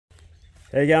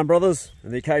How you going, brothers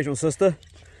and the occasional sister?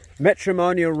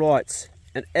 Matrimonial rights,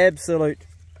 an absolute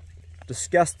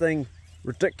disgusting,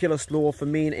 ridiculous law for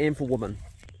men and for women.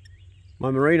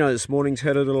 My merino this morning's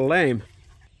had a little lamb.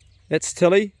 That's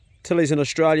Tilly. Tilly's an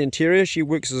Australian Terrier. She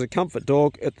works as a comfort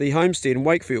dog at the homestead in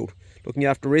Wakefield, looking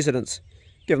after residents,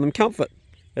 giving them comfort.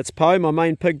 That's Poe, my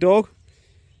main pig dog.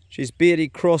 She's beardy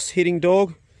cross heading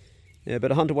dog. Yeah, a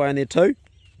bit of Hunterway in there too.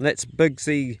 And that's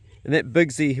Bigsy, and that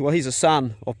Bigsy, well, he's a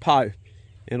son of Poe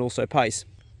and also Pace.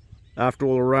 After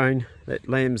all the rain, that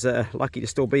lamb's lucky to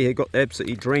still be here, got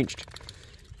absolutely drenched.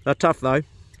 They're tough though.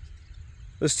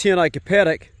 This 10-acre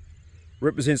paddock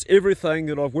represents everything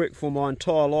that I've worked for my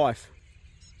entire life.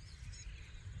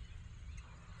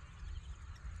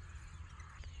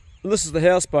 And this is the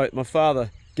houseboat my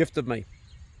father gifted me.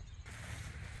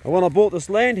 And when I bought this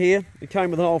land here, it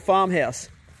came with an old farmhouse.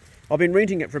 I've been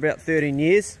renting it for about 13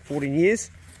 years, 14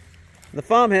 years. And the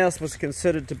farmhouse was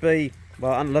considered to be,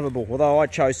 well, unlivable, although I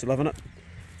chose to live in it.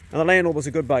 And the landlord was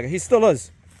a good bugger. He still is.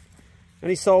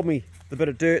 And he sold me the bit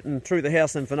of dirt and threw the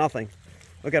house in for nothing.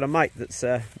 I've got a mate that's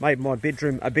made my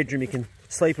bedroom a bedroom you can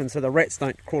sleep in so the rats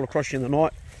don't crawl across you in the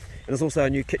night. And there's also a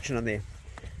new kitchen in there.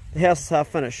 The house is half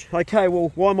finished. Okay,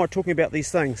 well, why am I talking about these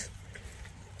things?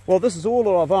 Well, this is all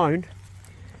that I've owned.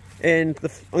 And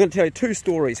I'm going to tell you two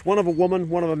stories. One of a woman,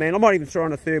 one of a man. I might even throw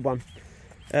in a third one.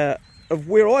 Of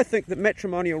where I think that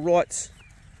matrimonial rights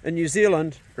in New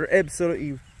Zealand are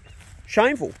absolutely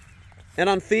shameful and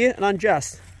unfair and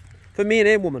unjust for men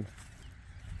and women.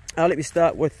 Let me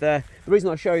start with the reason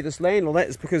I show you this land and all that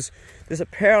is because there's a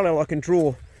parallel I can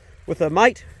draw with a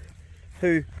mate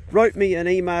who wrote me an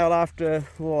email after,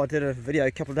 I did a video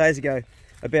a couple of days ago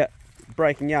about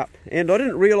breaking up, and I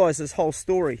didn't realise this whole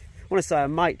story. When I say a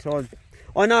mate,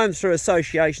 I know him through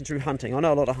association, through hunting. I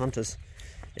know a lot of hunters,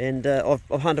 and I've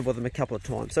hunted with him a couple of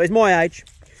times. So he's my age.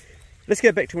 Let's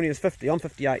go back to when he was 50. I'm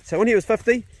 58. So when he was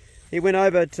 50, he went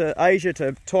over to Asia,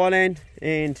 to Thailand,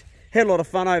 and had a lot of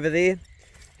fun over there.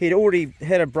 He'd already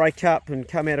had a breakup and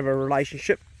come out of a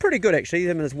relationship. Pretty good, actually.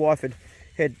 Him and his wife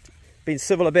had been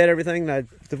civil about everything. They'd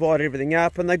divided everything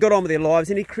up, and they got on with their lives,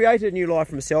 and he created a new life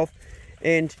for himself.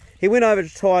 And he went over to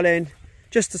Thailand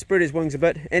just to spread his wings a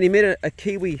bit, and he met a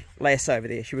Kiwi lass over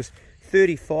there. She was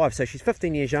 35, so she's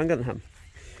 15 years younger than him.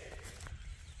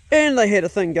 And they had a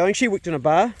thing going. She worked in a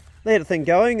bar. They had a thing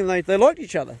going, and they liked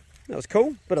each other. That was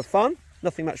cool. Bit of fun.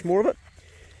 Nothing much more of it.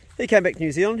 He came back to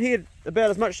New Zealand. He had about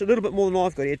as much, a little bit more than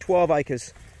I've got. He had 12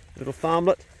 acres, a little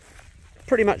farmlet.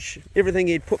 Pretty much everything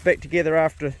he'd put back together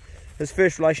after his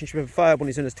first relationship had failed when he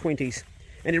was in his 20s.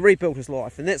 And he rebuilt his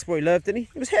life, and that's where he lived, and he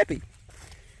was happy.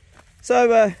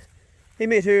 So he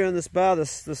met her in this bar,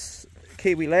 this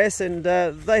Kiwi lass, and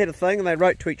they had a thing, and they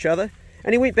wrote to each other.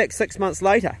 And he went back 6 months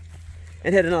later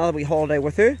and had another wee holiday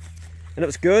with her, and it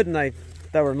was good, and they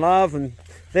were in love and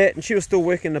that, and she was still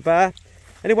working in the bar.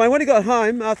 Anyway, when he got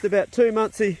home after about 2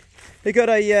 months, he got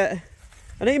an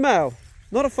email,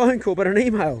 not a phone call, but an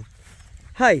email.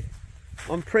 Hey,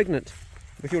 I'm pregnant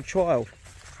with your child.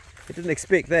 He didn't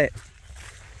expect that.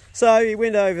 So he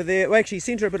went over there. Well, actually, he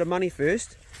sent her a bit of money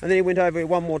first, and then he went over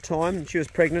one more time, and she was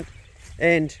pregnant,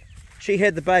 and she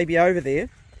had the baby over there,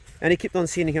 and he kept on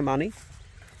sending her money,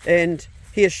 and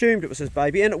he assumed it was his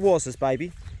baby, and it was his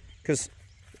baby, because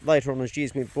later on as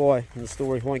years went by in the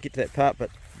story, I won't get to that part, but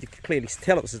you could clearly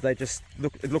tell it was they just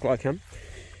it looked like him,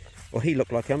 or he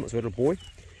looked like him. It was a little boy,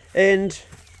 and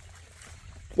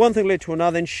one thing led to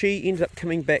another, and she ended up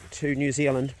coming back to New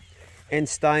Zealand and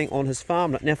staying on his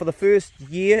farmlet. Now, for the first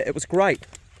year, it was great.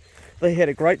 They had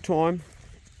a great time.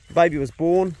 The baby was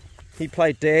born. He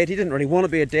played dad. He didn't really want to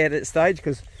be a dad at that stage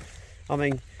because, I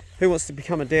mean, who wants to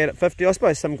become a dad at 50? I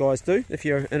suppose some guys do if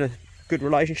you're in a good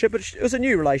relationship, but it was a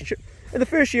new relationship. And the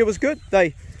first year was good.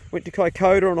 They went to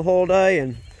Kaikoura on a holiday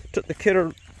and took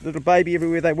the little baby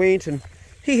everywhere they went, and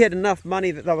he had enough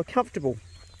money that they were comfortable.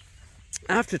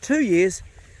 After 2 years,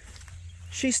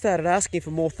 she started asking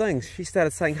for more things. She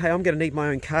started saying, hey, I'm going to need my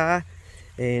own car,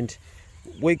 and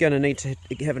we're going to need to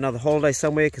have another holiday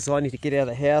somewhere because I need to get out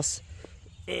of the house.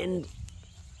 And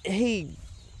he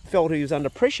felt he was under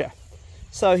pressure.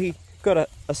 So he got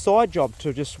a side job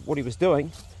to just what he was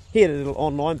doing. He had a little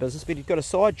online business, but he got a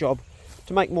side job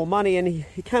to make more money, and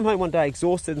he came home one day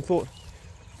exhausted and thought,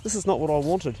 this is not what I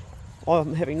wanted.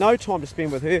 I'm having no time to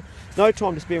spend with her, no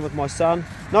time to spend with my son,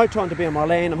 no time to be on my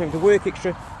land. I'm having to work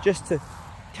extra just to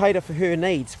cater for her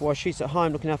needs while she's at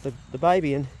home looking after the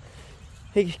baby. And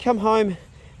he come home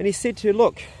and he said to her,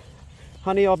 look,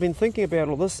 honey, I've been thinking about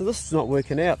all this, and this is not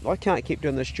working out. I can't keep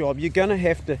doing this job. You're going to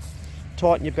have to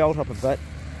tighten your belt up a bit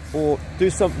or do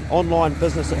some online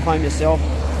business at home yourself,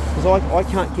 because I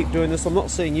can't keep doing this. I'm not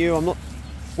seeing you.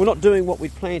 We're not doing what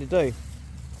we'd planned to do.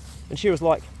 And she was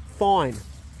like, fine.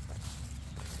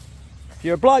 If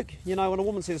you're a bloke, you know, when a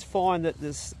woman says fine, that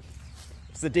it's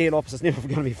the dead opposite, it's never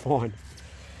going to be fine.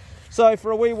 So for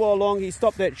a wee while long, he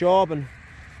stopped that job, and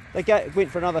they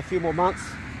went for another few more months.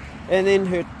 And then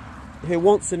her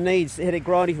wants and needs had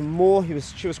grown even more.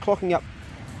 She was clocking up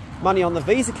money on the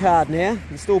Visa card now,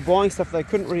 and still buying stuff they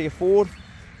couldn't really afford.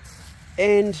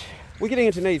 And we're getting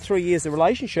into nearly 3 years of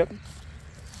relationship,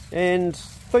 and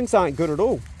things aren't good at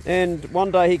all. And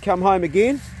one day he come home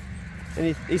again,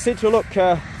 and he said to her, look,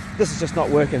 this is just not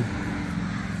working.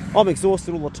 I'm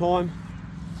exhausted all the time.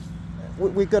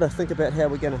 We've got to think about how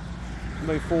we're going to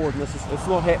move forward, and it's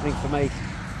not happening for me.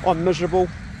 I'm miserable.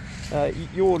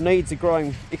 Your needs are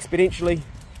growing exponentially,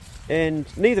 and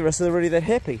neither of us are really that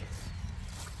happy.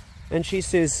 And she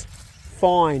says,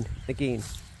 fine again.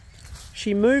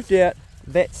 She moved out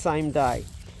that same day.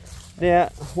 Now,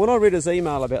 when I read his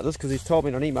email about this, because he's told me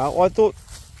in an email, I thought,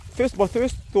 my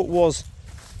first thought was,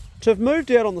 to have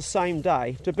moved out on the same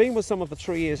day, to have been with someone for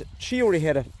 3 years, she already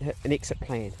had an exit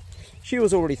plan. She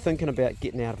was already thinking about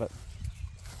getting out of it.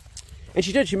 And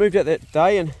she did, she moved out that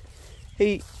day, and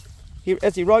he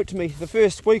as he wrote to me the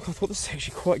first week, I thought, this is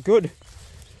actually quite good.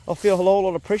 I feel a whole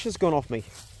lot of pressure's gone off me.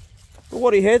 But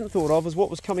what he hadn't thought of is what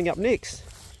was coming up next.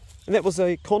 And that was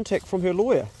a contact from her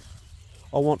lawyer.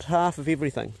 I want half of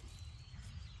everything.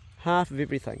 Half of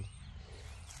everything.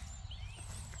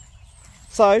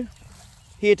 So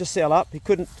he had to sell up.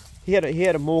 He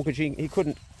had a mortgage. He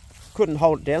couldn't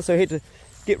hold it down. So he had to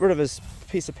get rid of his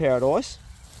piece of paradise,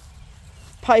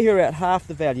 pay her out half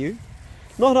the value.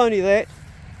 Not only that,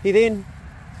 he then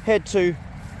had to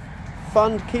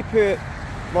keep her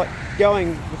like going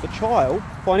with the child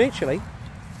financially.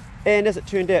 And as it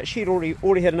turned out, she'd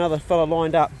already had another fella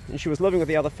lined up, and she was living with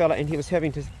the other fella, and he was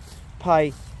having to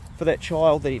pay for that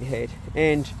child that he'd had,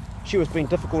 and she was being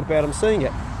difficult about him seeing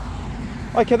it.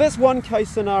 Okay, that's one case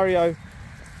scenario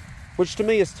which to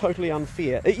me is totally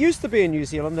unfair. It used to be in New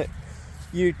Zealand that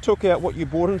you took out what you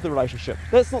brought into the relationship.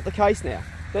 That's not the case now.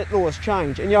 That law has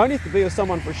changed, and you only have to be with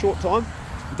someone for a short time.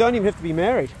 You don't even have to be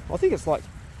married. I think it's like,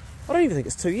 I don't even think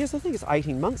it's 2 years. I think it's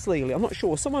 18 months legally. I'm not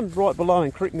sure. Someone right below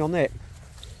and correct me on that.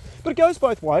 But it goes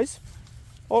both ways.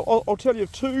 I'll tell you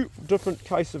two different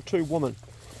cases of two women.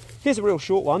 Here's a real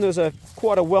short one. There's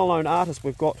quite a well-known artist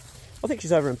we've got. I think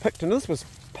she's over in Picton. This was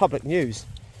public news.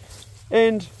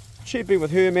 And she'd been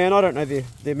with her man. I don't know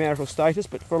their marital status,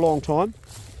 but for a long time.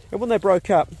 And when they broke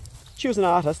up, she was an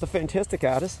artist, a fantastic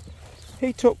artist.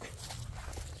 He took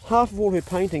half of all her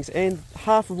paintings and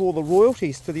half of all the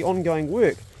royalties to the ongoing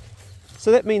work.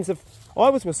 So that means if I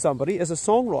was with somebody as a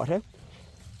songwriter,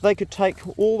 they could take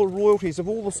all the royalties of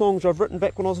all the songs I've written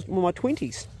back when I was in my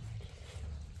 20s.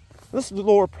 This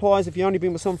law applies if you've only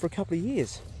been with someone for a couple of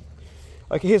years.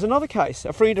 Okay, here's another case.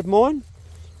 A friend of mine,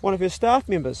 one of her staff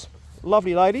members,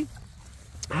 lovely lady,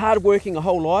 hard working a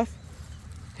whole life,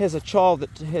 has a child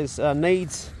that has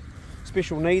needs,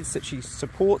 special needs that she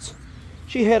supports.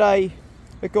 She had a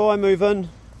guy move in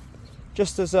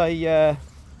just as a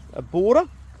boarder.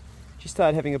 She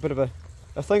started having a bit of a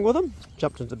thing with him,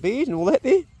 jumped into bed and all that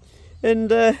there, and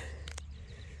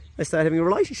they started having a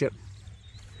relationship.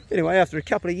 Anyway, after a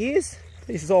couple of years,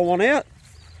 he says, I want out.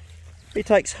 He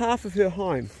takes half of her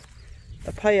home,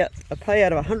 a payout of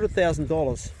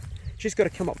 $100,000. She's got to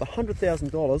come up with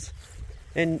 $100,000,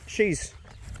 and she's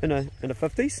in her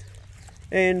 50s,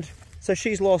 and so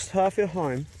she's lost half her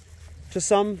home to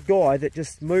some guy that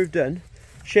just moved in,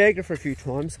 shagged her for a few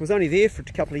times, was only there for a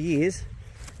couple of years,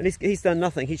 and he's done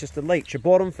nothing. He's just a leech, a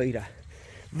bottom feeder.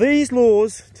 These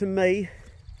laws, to me,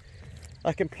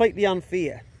 are completely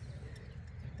unfair.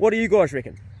 What do you guys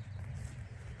reckon?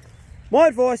 My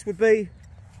advice would be,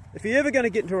 if you're ever going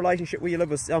to get into a relationship where you live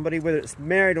with somebody, whether it's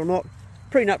married or not,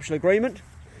 prenuptial agreement.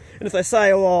 And if they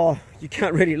say, oh, you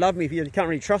can't really love me, you can't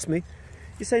really trust me,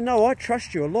 you say, no, I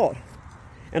trust you a lot.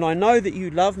 And I know that you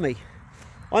love me.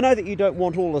 I know that you don't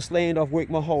want all this land I've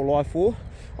worked my whole life for.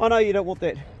 I know you don't want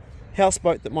that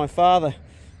houseboat that my father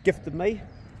gifted me.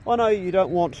 I know you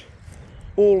don't want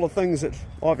all the things that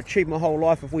I've achieved my whole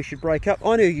life if we should break up.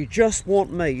 I know you just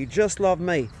want me, you just love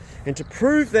me. And to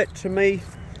prove that to me,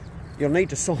 you'll need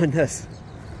to sign this.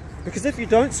 Because if you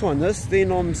don't sign this,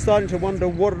 then I'm starting to wonder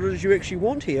what it is you actually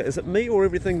want here. Is it me or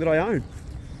everything that I own?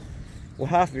 Or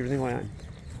half of everything I own?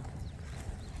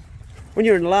 When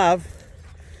you're in love,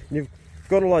 and you've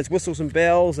got all those whistles and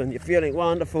bells and you're feeling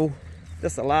wonderful,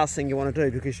 that's the last thing you want to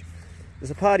do, because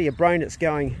there's a part of your brain that's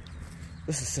going,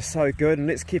 this is just so good, and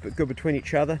let's keep it good between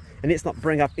each other, and let's not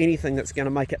bring up anything that's going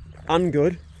to make it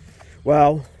ungood.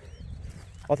 Well,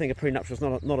 I think a prenuptial is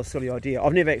not a silly idea.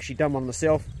 I've never actually done one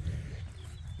myself,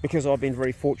 because I've been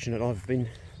very fortunate. I've been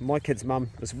my kid's mum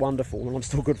is wonderful and I'm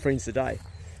still good friends today.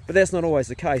 But that's not always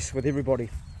the case with everybody.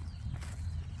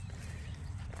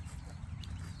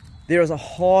 There is a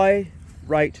high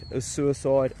rate of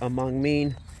suicide among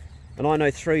men, and I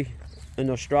know 3 in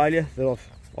Australia that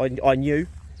I knew,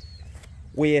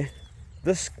 where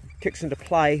this kicks into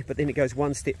play, but then it goes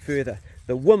one step further.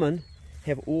 The women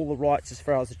have all the rights as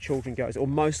far as the children goes, or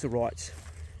most of the rights.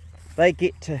 They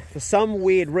get to, for some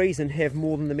weird reason, have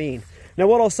more than the men. Now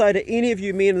what I'll say to any of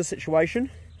you men in this situation,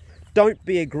 don't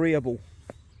be agreeable.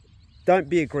 Don't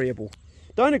be agreeable.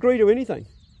 Don't agree to anything.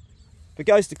 If it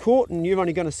goes to court and you're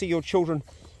only going to see your children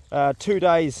 2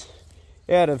 days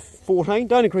out of 14,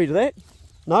 don't agree to that.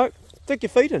 No, stick your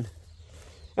feet in.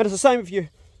 And it's the same if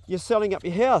you're selling up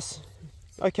your house.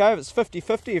 Okay, if it's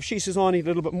 50-50, if she says I need a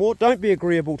little bit more, don't be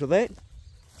agreeable to that.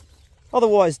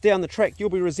 Otherwise, down the track, you'll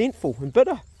be resentful and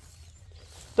bitter.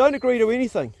 Don't agree to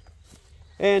anything.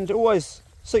 And always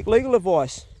seek legal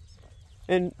advice.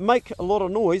 And make a lot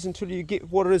of noise until you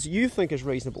get what it is you think is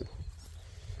reasonable.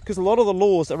 Because a lot of the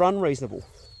laws are unreasonable.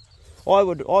 I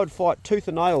would fight tooth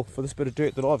and nail for this bit of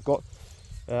dirt that I've got.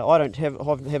 I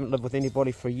haven't lived with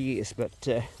anybody for years, but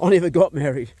I never got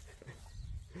married.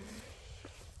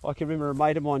 I can remember a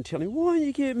mate of mine telling me, "Why don't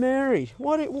you get married?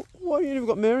 Why you never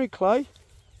got married, Clay?"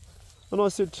 And I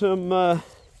said to him, "Well,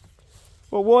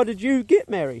 why did you get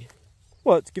married?"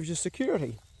 "Well, it gives you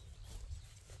security."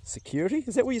 Security?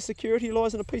 Is that where your security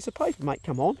lies in a piece of paper, mate?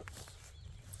 Come on.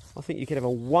 I think you can have a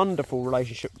wonderful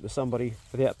relationship with somebody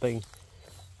without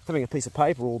having a piece of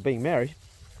paper or being married.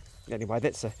 Anyway,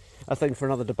 that's a thing for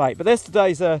another debate. But that's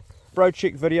today's Bro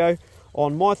Check video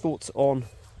on my thoughts on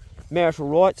marital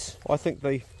rights. I think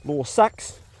the law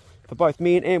sucks for both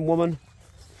men and women.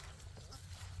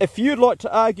 If you'd like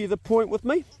to argue the point with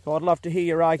me, I'd love to hear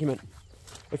your argument.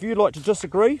 If you'd like to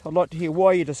disagree, I'd like to hear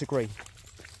why you disagree.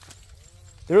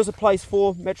 There is a place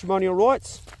for matrimonial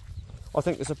rights. I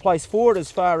think there's a place for it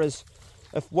as far as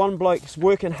if one bloke's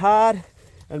working hard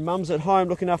and mum's at home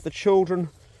looking after the children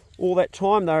all that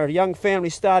time. They're a young family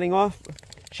starting off.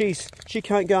 She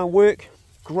can't go and work.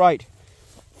 Great.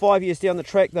 5 years down the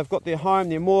track, they've got their home,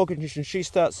 their mortgage, and she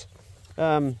starts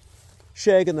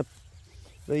shagging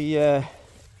the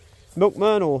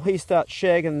milkman, or he starts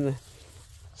shagging the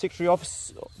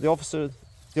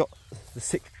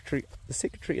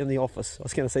secretary in the office. I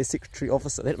was going to say secretary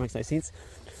officer. That makes no sense.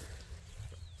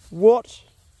 What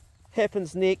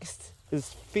happens next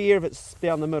is fear of it's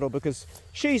down the middle, because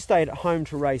she stayed at home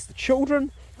to raise the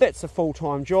children. That's a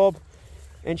full-time job,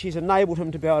 and she's enabled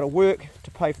him to be able to work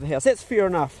to pay for the house. That's fair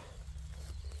enough.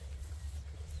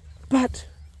 But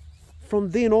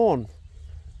from then on,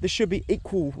 there should be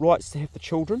equal rights to have the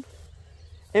children,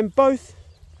 and both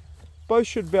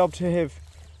should be able to have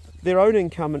their own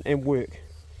income and work.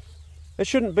 It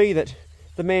shouldn't be that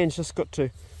the man's just got to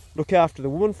look after the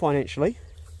woman financially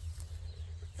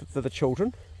for the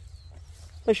children.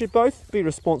 They should both be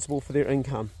responsible for their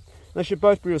income. They should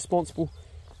both be responsible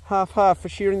half-half for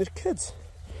sharing their kids.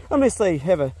 Unless they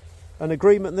have an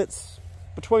agreement that's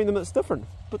between them that's different.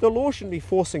 But the law shouldn't be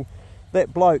forcing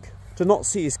that bloke to not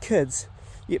see his kids,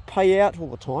 yet pay out all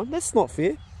the time. That's not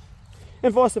fair.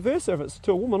 And vice versa if it's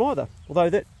to a woman either. Although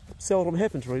that seldom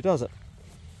happens, really, does it?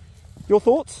 Your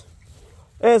thoughts?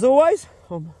 As always,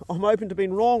 I'm open to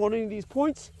being wrong on any of these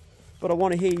points, but I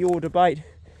want to hear your debate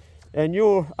and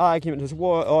your argument as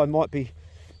why I might be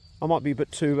a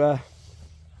bit too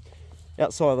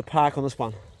outside of the park on this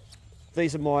one.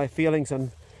 These are my feelings,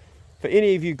 and for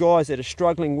any of you guys that are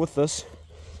struggling with this,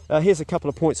 here's a couple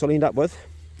of points I'll end up with.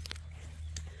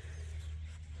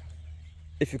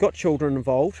 If you've got children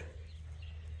involved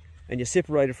and you're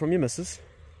separated from your missus,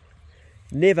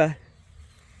 never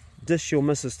dish your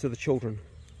missus to the children,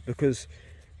 because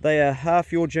they are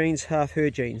half your genes, half her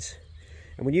genes.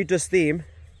 And when you dish them,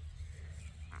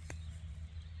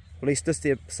 at least dish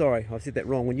their, sorry, I said that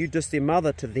wrong. When you dish their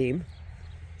mother to them,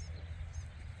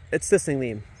 it's dissing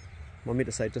them. I meant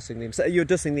to say dissing them. So you're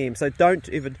dissing them. So don't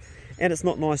even, and it's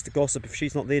not nice to gossip if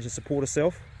she's not there to support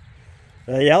herself.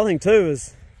 The other thing too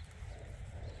is,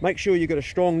 make sure you've got a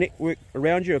strong network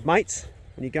around you of mates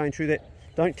when you're going through that.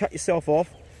 Don't cut yourself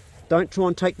off. Don't try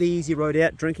and take the easy road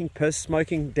out, drinking piss,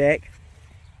 smoking DAC,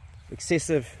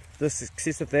 excessive this,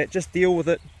 excessive that. Just deal with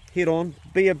it head on.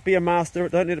 Be a master.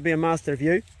 Don't let it be a master of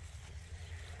you.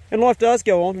 And life does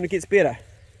go on and it gets better.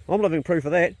 I'm living proof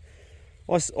of that.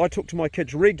 I talk to my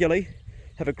kids regularly,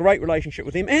 have a great relationship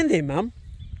with them and their mum.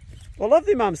 I love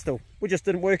their mum still. We just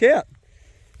didn't work out.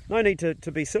 No need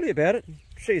to be silly about it.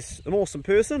 She's an awesome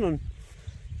person,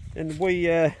 and we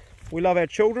love our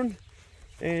children,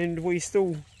 and we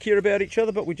still care about each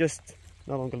other, but we just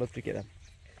no longer live together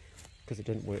because it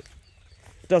didn't work.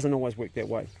 doesn't always work that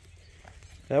way.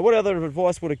 What other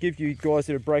advice would I give you guys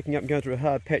that are breaking up and going through a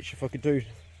hard patch if I could do?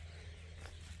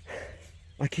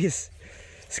 I guess,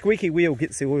 squeaky wheel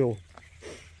gets the oil.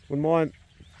 When my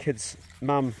kid's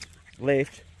mum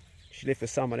left, she left with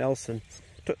someone else and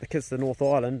took the kids to the North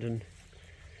Island, and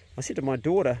I said to my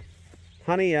daughter,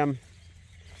 honey,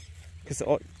 because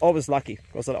I was lucky,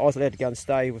 because I was allowed to go and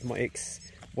stay with my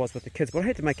ex, was with the kids, but I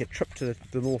had to make a trip to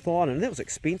the North Island, and that was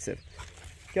expensive.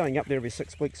 Going up there every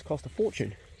 6 weeks cost a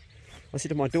fortune. I said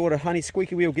to my daughter, honey,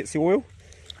 squeaky wheel gets the oil.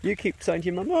 You keep saying to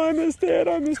your mum, oh, I miss Dad,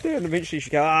 I miss Dad. And eventually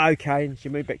she'd go, oh, okay, and she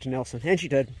moved back to Nelson. And she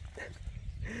did.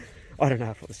 I don't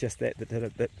know if it was just that did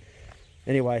it, but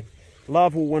anyway,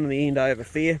 love will win in the end over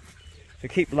fear. So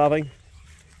keep loving.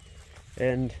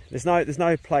 And there's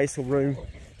no place or room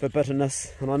for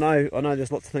bitterness. And I know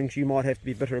there's lots of things you might have to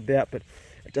be bitter about, but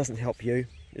it doesn't help you.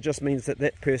 It just means that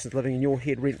that person's living in your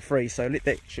head rent-free, so let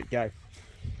that shit go.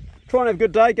 Try and have a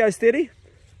good day, go steady.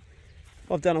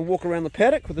 I've done a walk around the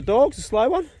paddock with the dogs, a slow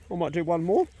one. I might do one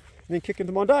more and then kick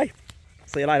into my day.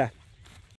 See you later.